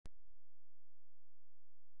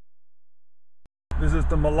This is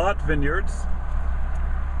the Milat vineyards.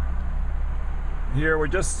 Here we're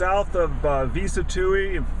just south of Visa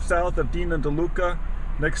Tui, south of Dina de Luca,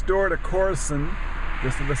 next door to Corson,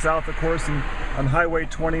 just to the south of Corson on Highway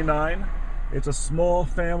 29. It's a small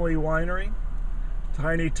family winery,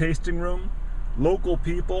 tiny tasting room, local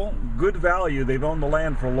people, good value. They've owned the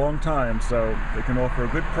land for a long time, so they can offer a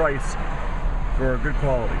good price for a good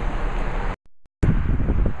quality.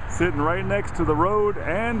 Sitting right next to the road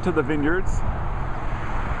and to the vineyards.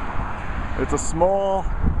 It's a small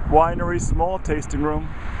winery, small tasting room.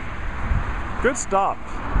 Good stop,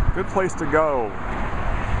 good place to go.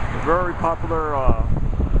 Very popular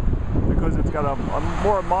because it's got a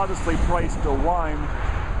more modestly priced wine,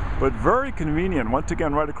 but very convenient. Once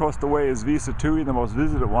again, right across the way is Visa Tui, the most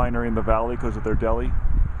visited winery in the valley because of their deli.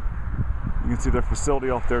 You can see their facility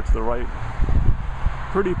off there to the right.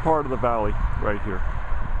 Pretty part of the valley right here.